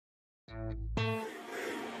Hi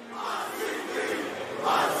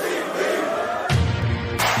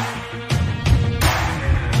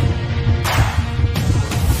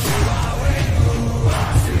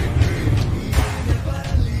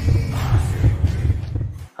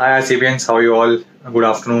RCBians, how are you all? Good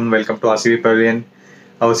afternoon. Welcome to RCB Pavilion.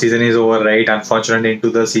 Our season is over, right? Unfortunately, into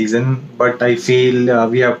the season, but I feel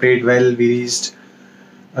we have played well. We reached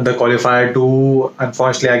the qualifier two.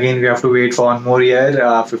 Unfortunately, again we have to wait for one more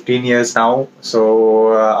year, 15 years now.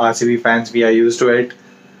 So RCB fans, we are used to it.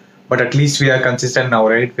 But at least we are consistent now,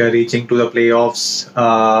 right? We are reaching to the playoffs,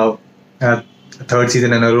 third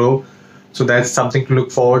season in a row. So that's something to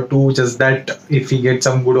look forward to. Just that if we get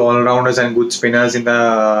some good all-rounders and good spinners in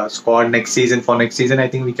the squad next season, I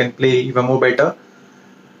think we can play even more better.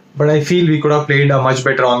 But I feel we could have played much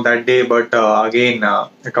better on that day. But again, a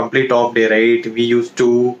complete off day, right?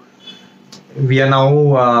 We are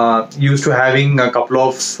now used to having a couple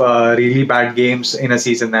of really bad games in a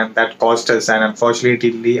season, and that cost us. And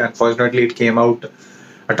unfortunately, it came out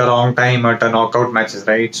at a wrong time at a knockout matches,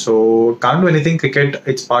 right? So can't do anything. Cricket,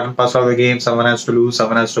 it's part and parcel of the game. Someone has to lose,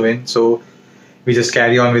 someone has to win. So we just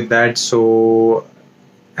carry on with that. So,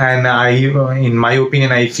 and in my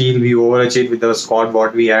opinion, I feel we overachieved with the squad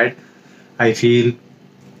what we had. I feel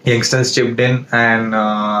youngsters chipped in, and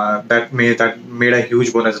that made a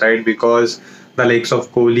huge bonus, right? Because the likes of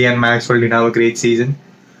Kohli and Maxwell did have a great season.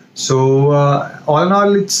 So all in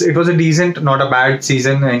all, it was a decent, not a bad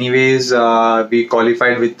season. Anyways, we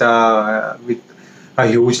qualified with a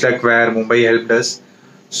huge luck where Mumbai helped us.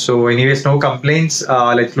 So anyways, no complaints.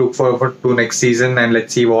 Let's look forward to next season and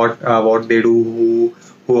let's see what they do,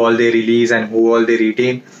 who all they release and who all they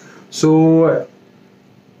retain. So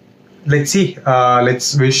let's see.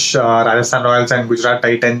 Let's wish Rajasthan Royals and Gujarat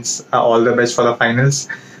Titans all the best for the finals.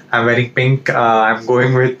 I'm wearing pink. I'm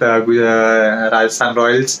going with Rajasthan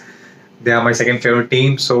Royals. They are my second favorite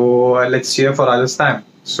team. So let's cheer for Rajasthan.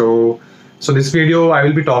 So this video I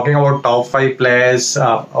will be talking about top five players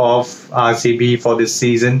of RCB for this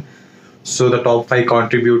season. So the top five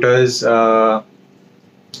contributors,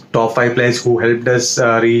 top five players who helped us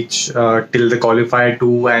reach till the qualifier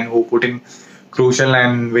two and who put in crucial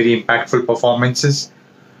and very impactful performances.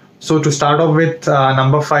 So to start off with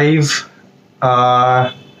number five,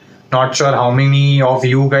 not sure how many of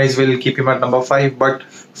you guys will keep him at number five, but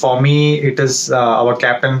for me it is our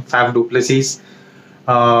captain Faf du Plessis.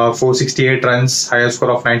 468 runs, highest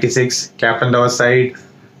score of 96, captained our side.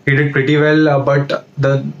 He did pretty well, but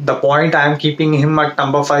the point I am keeping him at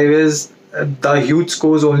number five is the huge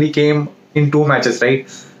scores only came in two matches, right?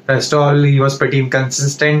 Rest all he was pretty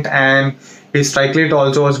inconsistent, and his strike rate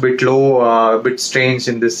also was a bit low, a bit strange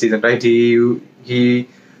in this season, right? He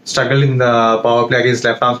struggled in the power play against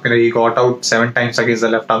left arm spinner. He got out 7 times against the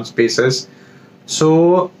left arm spacers.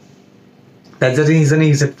 So that's the reason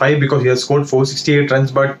he's at 5, because he has scored 468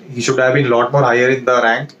 runs, but he should have been a lot more higher in the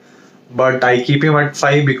rank. But I keep him at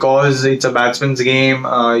 5 because it's a batsman's game.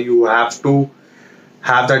 You have to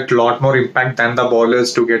have that lot more impact than the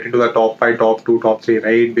bowlers to get into the top 5, top 2, top 3,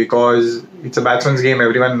 right? Because it's a batsman's game,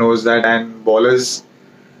 everyone knows that, and bowlers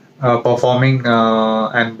performing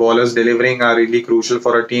and bowlers delivering are really crucial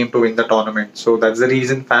for a team to win the tournament. So that's the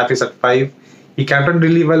reason Faf is at 5. He captained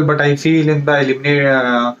really well, but I feel in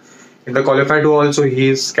the in the qualifier 2 also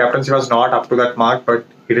his captaincy was not up to that mark, but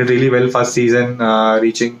he did really well first season,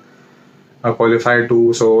 reaching a qualifier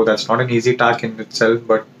 2. So that's not an easy task in itself,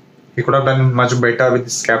 but he could have done much better with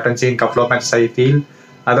his captaincy in couple of matches, I feel.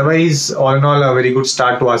 Otherwise, all in all, a very good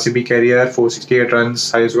start to RCB career. 468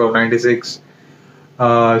 runs, highest score of 96.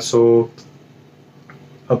 So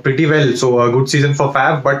pretty well. So a good season for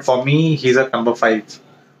Fab, but for me, he's at number 5.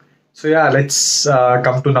 So yeah, let's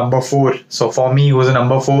come to number 4. So for me, he was a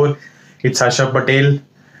number 4. It's Harshad Patel.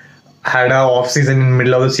 Had a off season in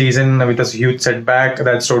middle of the season with a huge setback.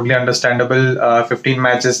 That's totally understandable. 15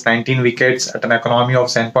 matches, 19 wickets at an economy of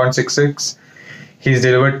 7.66. He's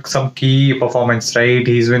delivered some key performance, right?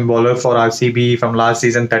 He's been bowler for RCB from last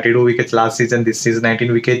season, 32 wickets last season. This season,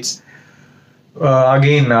 19 wickets.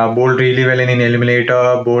 Again, bowled really well in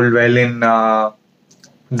eliminator. Bowled well in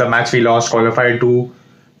the match we lost, qualified 2.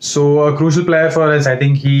 So a crucial player for us. I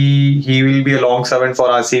think he will be a long servant for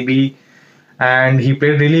RCB. And he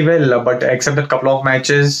played really well, but except a couple of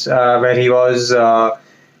matches where he was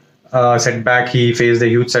setback, he faced a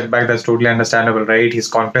huge setback. That's totally understandable, right? His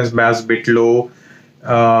confidence was a bit low.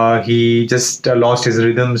 He just lost his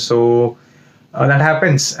rhythm, so that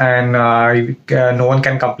happens, and no one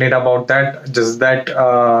can complain about that. Just that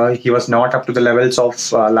he was not up to the levels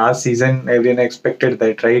of last season. Everyone expected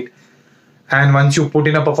that, right? And once you put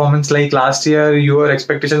in a performance like last year, your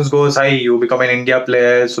expectations goes high. You become an India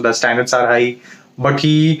player, so the standards are high. But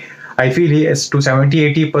I feel he is to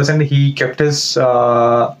 70-80%. He kept his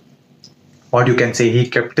what you can say. He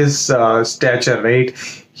kept his stature, right?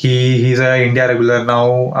 He's a India regular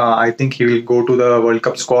now. I think he will go to the World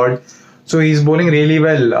Cup squad. So he's bowling really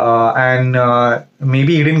well, and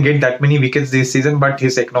maybe he didn't get that many wickets this season, but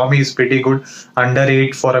his economy is pretty good. Under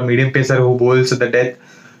 8 for a medium pacer who bowls the death.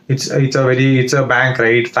 It's a bank,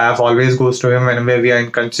 right? Faf always goes to him whenever we are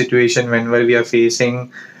in crunch situation, whenever we are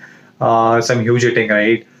facing some huge hitting,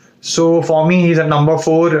 right? So for me, he's at number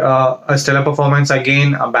 4. A stellar performance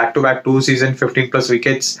again, a back-to-back 2 season, 15 plus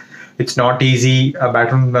wickets. It's not easy.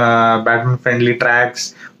 Batsman friendly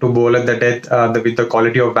tracks to bowl at the death. With the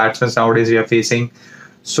quality of batsmen nowadays we are facing.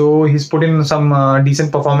 So he's put in some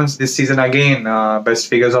decent performance this season again. Best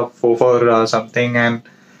figures of 4 for something, and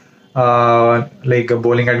like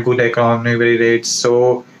bowling at good economy rates.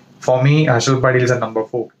 So for me, Harshal Patil is at number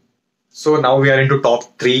 4. So now we are into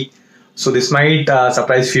top 3. So this might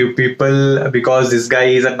surprise few people because this guy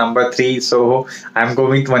is at number 3. So I'm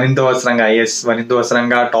going with Wanindu Hasaranga. Yes, Wanindu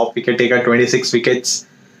Hasaranga, top wicket taker, 26 wickets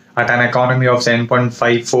at an economy of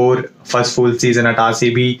 7.54. First full season at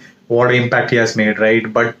RCB. What impact he has made,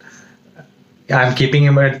 right? But I'm keeping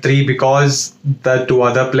him at 3 because the 2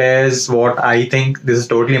 other players, what I think, this is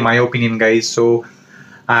totally my opinion, guys. So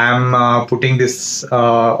I'm putting this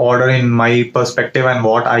order in my perspective and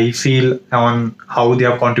what I feel on how they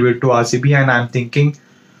have contributed to RCB, and I'm thinking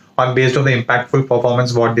on based on the impactful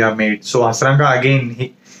performance what they have made. So Hasaranga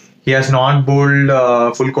again, he has not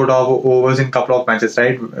bowled full quota of overs in couple of matches,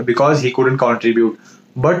 right? Because he couldn't contribute.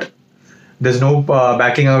 But there's no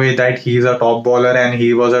backing away that he's a top bowler and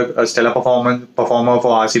he was a stellar performer for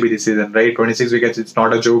RCB this season, right? 26 wickets, it's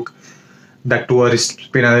not a joke. That to a wrist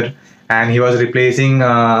spinner. And he was replacing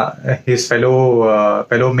his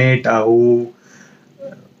fellow mate who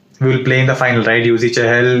will play in the final, right? Yuzi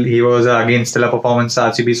Chahal. He was again stellar performance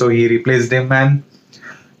RCB, so he replaced him. And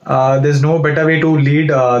there's no better way to lead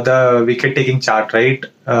the wicket-taking chart, right?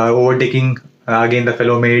 Overtaking again the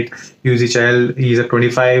fellow mate Yuzi Chahal. He's at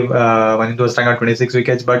 25. Wanindu Hasaranga 26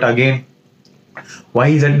 wickets. But again, why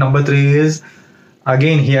he's at number 3 is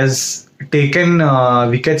again he has taken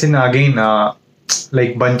wickets in again.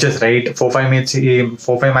 Like bunches, right?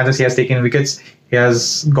 4-5 matches he has taken wickets. He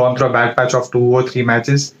has gone through a bad patch of 2 or 3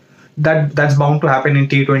 matches. That's bound to happen in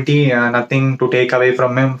T20. Nothing to take away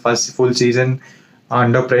from him. First full season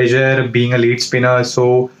under pressure, being a lead spinner.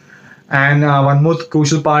 So, and one more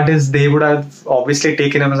crucial part is they would have obviously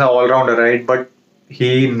taken him as an all-rounder, right? But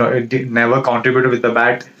he never contributed with the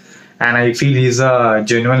bat, and I feel he's a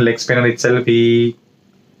genuine leg spinner itself.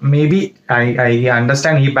 Maybe I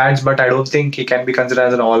understand he bats, but I don't think he can be considered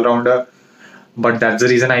as an all-rounder. But that's the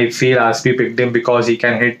reason I feel RCB picked him, because he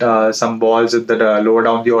can hit some balls at the lower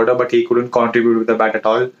down the order, but he couldn't contribute with the bat at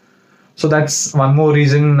all. So that's one more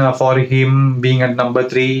reason for him being at number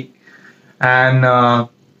 3. And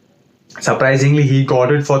surprisingly, he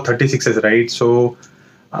got it for 36s, right? So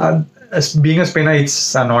as being a spinner,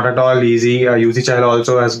 it's not at all easy. Yuzi Chahal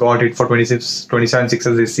also has got it for 27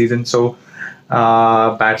 sixes this season. So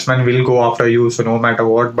batsman will go after you, so no matter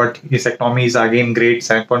what. But his economy is again great,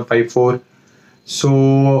 7.54.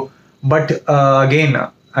 So, but again,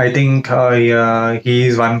 I think he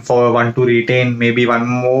is one to retain. Maybe one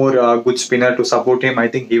more good spinner to support him. I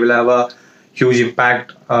think he will have a huge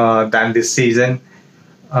impact than this season.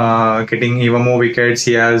 Getting even more wickets,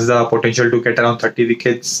 he has the potential to get around 30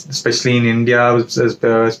 wickets, especially in India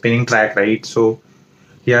spinning track, right? So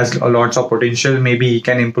he has lots of potential. Maybe he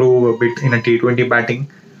can improve a bit in a T20 batting.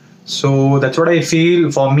 So that's what I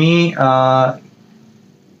feel. For me,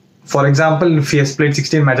 for example, if he has played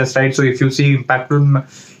 16 matches, right? So if you see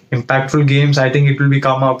impactful games, I think it will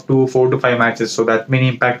become up to 4 to 5 matches. So that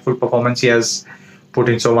many impactful performance he has put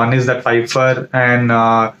in. So one is that 5-for, and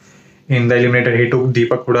in the eliminator he took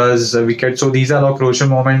Deepak Huda's wicket. So these are all crucial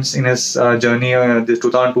moments in his journey, this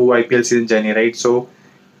 2002 IPL season journey, right? So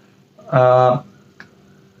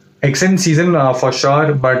excellent season for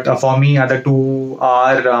sure, but for me, other 2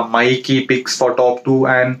 are my key picks for top 2,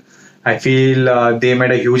 and I feel they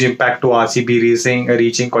made a huge impact to RCB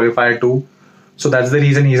reaching qualifier 2. So that's the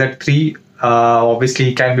reason he's at 3. Obviously,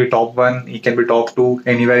 he can be top 1, he can be top 2,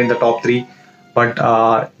 anywhere in the top 3. But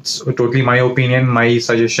it's totally my opinion, my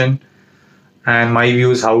suggestion, and my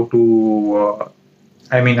views how to.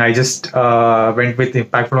 I just went with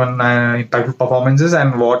impactful performances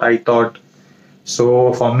and what I thought.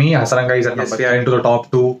 So for me, Hasaranga is at number 3. We are into the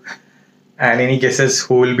top 2. And any guesses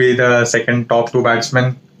who will be the second top 2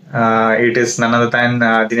 batsman? It is none other than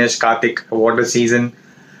Dinesh Karthik. What a season.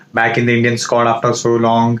 back in the Indian squad after so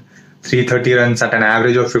long. 330 runs at an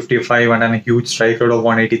average of 55 and a huge strike rate of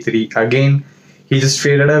 183. Again, he just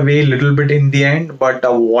faded away a little bit in the end, but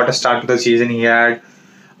what a start to the season he had.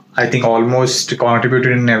 I think almost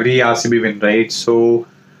contributed in every RCB win, right? So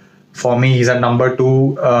for me, he's at number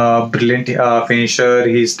 2, brilliant finisher.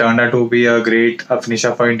 He's turned out to be a great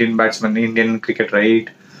finisher for Indian batsmen, Indian cricket, right?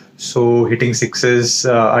 So hitting sixes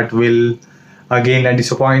at will. Again, I'm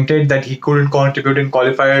disappointed that he couldn't contribute in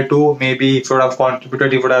qualifier 2. Maybe if he would have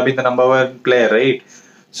contributed, he would have been the number 1 player, right?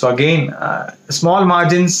 So again, small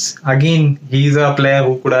margins. Again, he's a player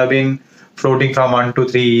who could have been floating from 1 to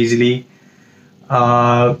 3 easily.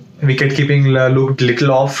 Wicket keeping looked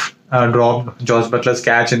little off. Dropped Josh Butler's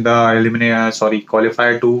catch in the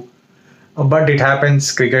qualifier 2. But it happens.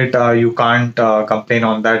 Cricket, you can't complain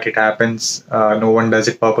on that. It happens. No one does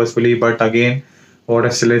it purposefully. But again, what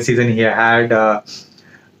a stellar season he had,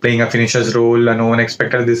 playing a finisher's role. No one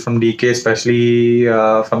expected this from DK, especially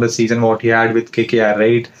from the season what he had with KKR,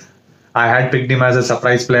 right? I had picked him as a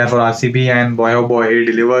surprise player for RCB, and boy oh boy, he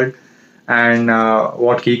delivered. And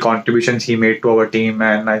what key contributions he made to our team.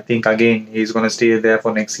 And I think again he's going to stay there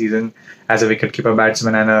for next season as a wicketkeeper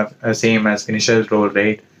batsman and a same as finisher's role,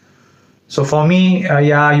 right? So for me,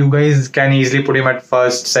 yeah, you guys can easily put him at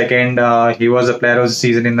first, second. He was a player of the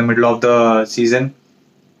season in the middle of the season.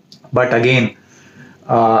 But again,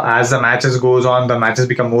 as the matches goes on, the matches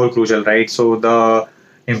become more crucial, right? So the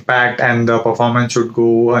impact and the performance should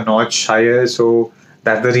go a notch higher. So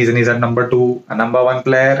that's the reason he's at number 2. A number 1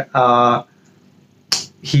 player,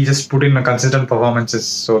 he just put in consistent performances.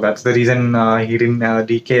 So that's the reason he didn't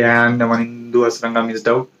DK and Manindu Asranga missed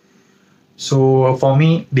out. So for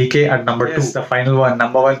me, DK at number 2. Yes, the final one,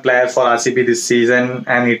 number 1 player for RCB this season,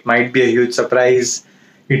 and it might be a huge surprise.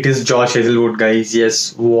 It is Josh Hazelwood, guys.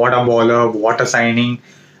 Yes, what a bowler, what a signing.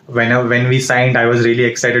 When we signed, I was really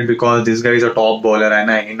excited because this guy is a top bowler, and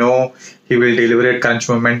I know he will deliver at crunch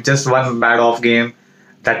moment. Just one bad off game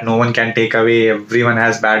that no one can take away. Everyone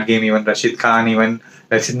has bad game. Even Rashid Khan, even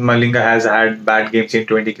Rashid Malinga has had bad games in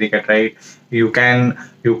 20 cricket, right? You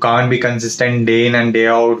can't be consistent day in and day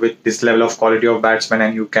out with this level of quality of batsman,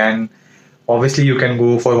 and you can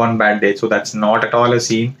go for one bad day. So that's not at all a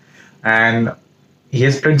scene. And he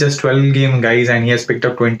has played just 12 games, guys, and he has picked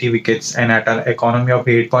up 20 wickets and at an economy of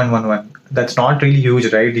 8.11. That's not really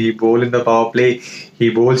huge, right? He bowls in the power play, he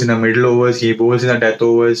bowls in the middle overs, he bowls in the death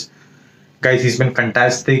overs. Guys, he's been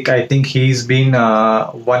fantastic. I think he's been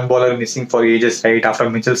one bowler missing for ages, right? After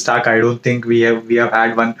Mitchell Stark, I don't think we have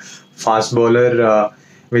had one fast bowler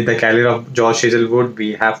with the caliber of Josh Hazelwood.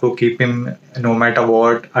 We have to keep him no matter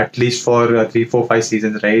what, at least for 3, 4, 5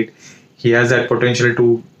 seasons, right? He has that potential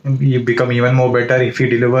to become even more better if he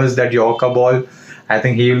delivers that Yorker ball. I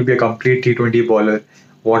think he will be a complete T20 bowler.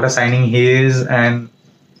 What a signing he is, and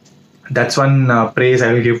that's one praise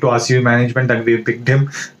I will give to RCB management that we picked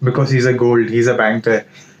him, because he's a gold, he's a banker.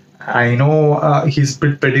 I know he's a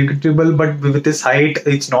bit predictable, but with his height,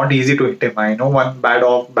 it's not easy to hit him. I know one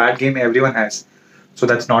bad game everyone has, so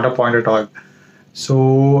that's not a point at all.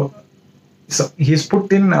 So he's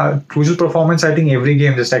put in a crucial performance, I think, every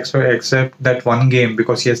game, just except that one game,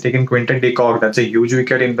 because he has taken Quinton de Kock. That's a huge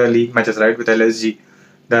wicket in the league matches, right, with LSG.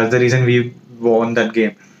 That's the reason we won that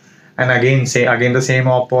game. And again the same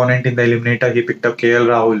opponent in the eliminator, he picked up KL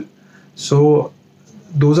Rahul. So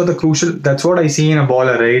those are the crucial. That's what I see in a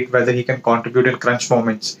bowler, right? Whether he can contribute in crunch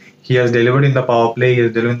moments. He has delivered in the power play. He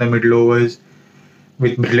has delivered in the middle overs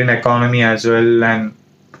with brilliant economy as well. And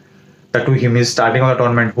that too, he missed starting on the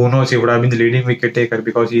tournament. Who knows? He would have been the leading wicket taker,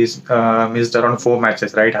 because he's missed around 4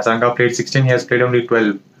 matches, right? Hasanga played 16. He has played only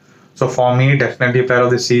 12. So for me, definitely player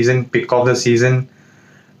of the season, pick of the season,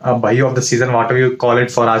 buy of the season, whatever you call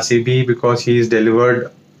it for RCB, because he's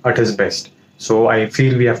delivered at his best. So I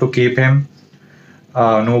feel we have to keep him.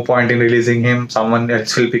 No point in releasing him. Someone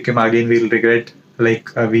else will pick him again. We'll regret.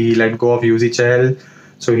 We let go of UZ Chahal.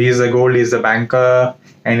 So he's the gold. He's the banker.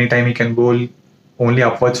 Anytime he can bowl, only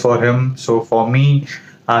upwards for him. So for me,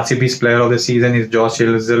 RCB's player of the season is Josh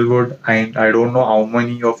Hazelwood. And I don't know how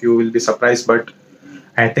many of you will be surprised, but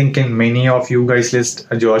I think in many of you guys' list,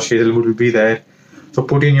 Josh Hazelwood will be there. So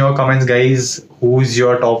put in your comments, guys, who's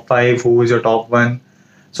your top 5, who is your top 1.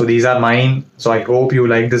 So these are mine. So I hope you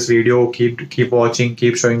like this video. Keep watching,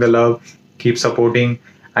 keep showing the love, keep supporting.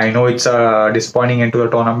 I know it's a disappointing end to the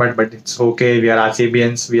tournament, but it's okay. We are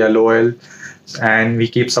RCBians, we are loyal, and we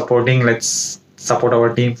keep supporting. Let's support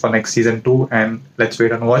our team for next season too, and let's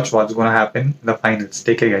wait and watch what's going to happen in the finals.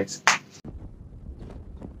 Take care, guys.